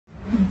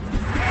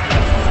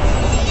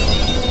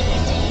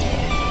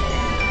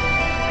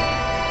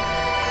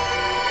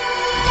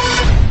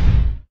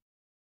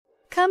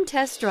Come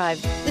test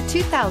drive the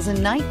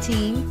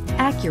 2019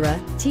 Acura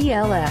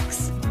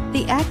TLX.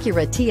 The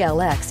Acura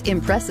TLX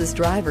impresses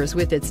drivers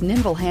with its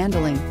nimble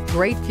handling,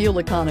 great fuel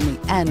economy,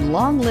 and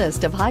long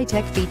list of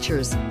high-tech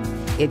features.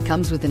 It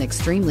comes with an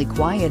extremely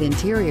quiet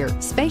interior,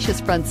 spacious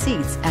front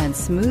seats, and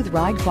smooth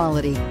ride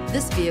quality.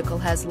 This vehicle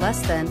has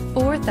less than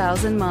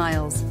 4,000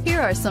 miles.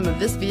 Here are some of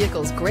this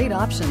vehicle's great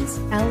options: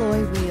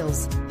 alloy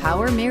wheels,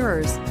 power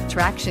mirrors,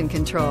 traction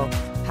control,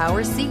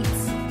 power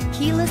seats,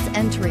 keyless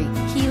entry,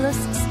 keyless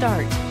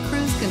start,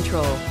 cruise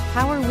control,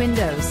 power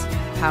windows,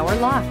 power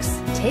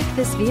locks. Take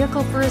this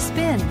vehicle for a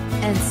spin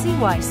and see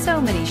why so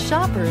many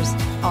shoppers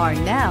are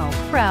now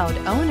proud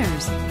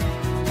owners.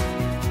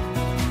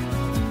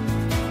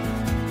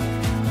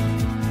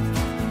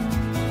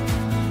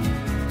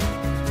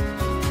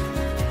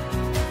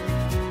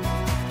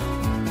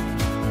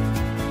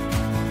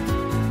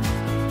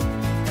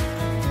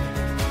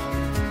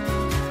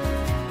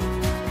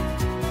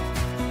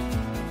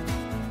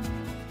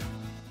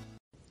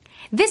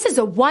 This is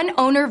a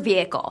one-owner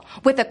vehicle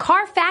with a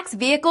CARFAX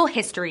Vehicle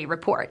History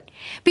Report.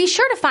 Be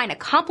sure to find a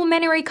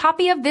complimentary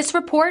copy of this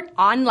report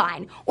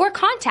online or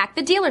contact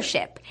the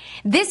dealership.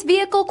 This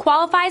vehicle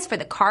qualifies for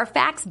the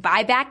CARFAX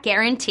Buyback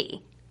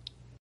Guarantee.